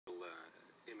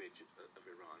image of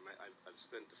Iran. I've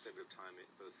spent a fair bit of time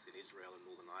both in Israel and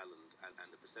Northern Ireland, and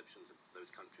the perceptions of those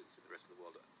countries and the rest of the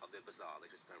world they're bizarre. They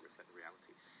just don't reflect the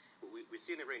reality. We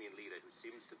see an Iranian leader who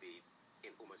seems to be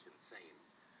almost insane.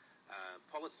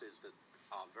 Policies that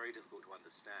are very difficult to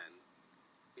understand.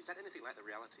 Is that anything like the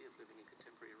reality of living in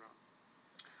contemporary Iran?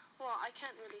 Well, I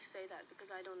can't really say that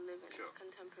because I don't live in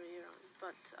contemporary Iran.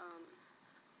 But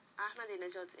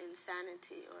Ahmadinejad's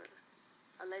insanity or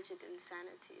alleged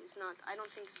insanity is not, I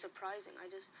don't think, surprising.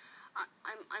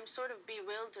 I'm sort of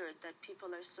bewildered that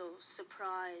people are so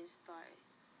surprised by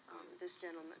this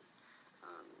gentleman.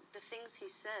 The things he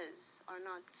says are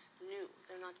not new.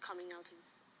 They're not coming out of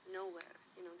nowhere.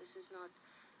 You know, this is not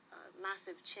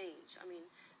massive change. I mean,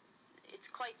 it's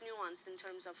quite nuanced in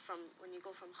terms of when you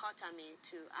go from Khatami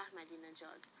to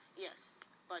Ahmadinejad, yes,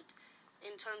 but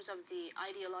in terms of the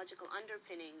ideological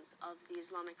underpinnings of the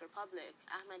Islamic Republic,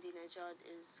 Ahmadinejad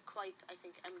is quite, I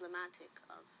think, emblematic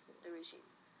of the regime.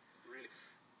 Really?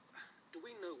 Do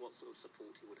we know what sort of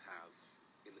support he would have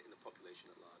in the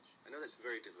population at large? I know that's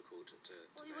very difficult to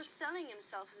Well, he was selling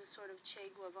himself as a sort of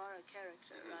Che Guevara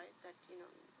character, right? That,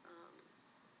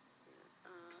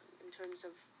 in terms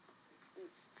of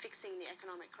fixing the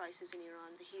economic crisis in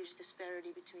Iran, the huge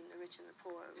disparity between the rich and the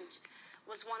poor, which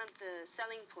was one of the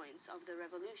selling points of the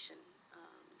revolution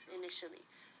initially,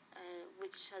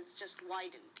 which has just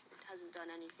widened. It hasn't done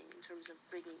anything in terms of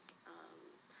bringing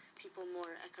people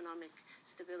more economic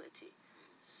stability.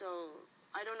 So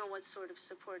I don't know what sort of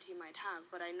support he might have,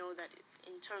 but I know that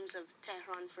in terms of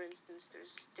Tehran, for instance,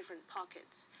 there's different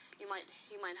pockets. He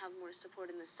might have more support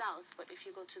in the south, but if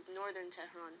you go to northern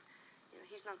Tehran,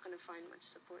 he's not going to find much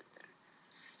support there.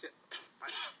 So,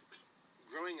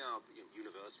 growing up in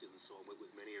universities and so on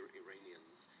with many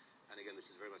Iranians, and again, this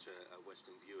is very much a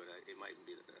Western view, and it might even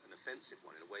be an offensive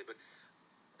one in a way, but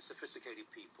sophisticated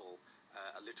people,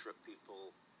 illiterate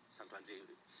people, sometimes even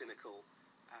cynical.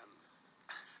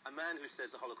 A man who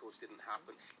says the Holocaust didn't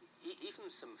happen, even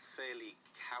some fairly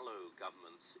callow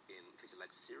governments in places like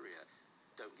Syria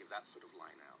don't give that sort of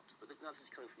line out. But now this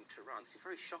is coming from Tehran. This is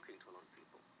very shocking to a lot of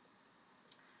people.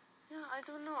 Yeah, I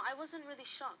don't know. I wasn't really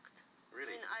shocked.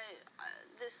 Really? I mean,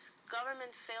 this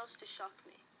government fails to shock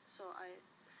me. So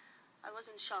I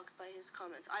wasn't shocked by his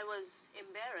comments. I was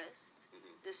embarrassed,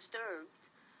 disturbed,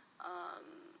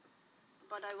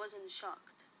 but I wasn't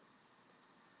shocked.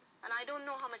 And I don't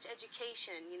know how much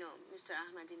education, Mr.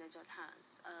 Ahmadinejad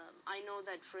has. I know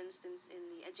that, for instance, in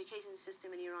the education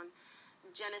system in Iran,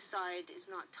 genocide is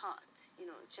not taught.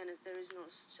 There is no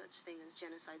such thing as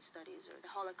genocide studies, or the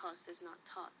Holocaust is not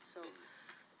taught. So,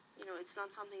 it's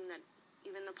not something that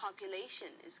even the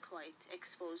population is quite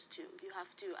exposed to. You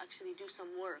have to actually do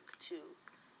some work to,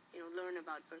 learn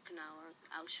about Birkenau or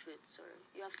Auschwitz, or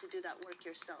you have to do that work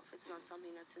yourself. It's not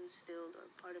something that's instilled or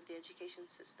part of the education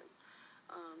system.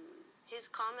 His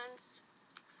comments,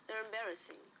 they're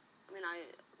embarrassing. I mean,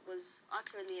 I was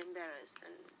utterly embarrassed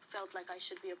and felt like I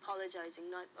should be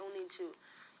apologizing not only to,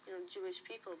 Jewish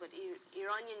people, but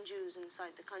Iranian Jews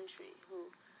inside the country who,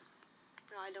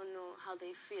 I don't know how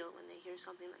they feel when they hear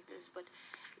something like this, but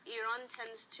Iran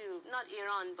tends to, not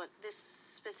Iran, but this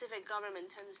specific government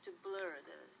tends to blur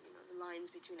the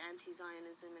lines between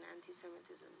anti-Zionism and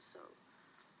anti-Semitism, so.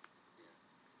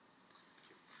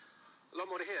 A lot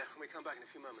more to hear when we come back in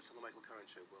a few moments on the Coren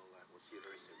Show. We'll see you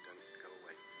very soon. Don't go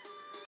away.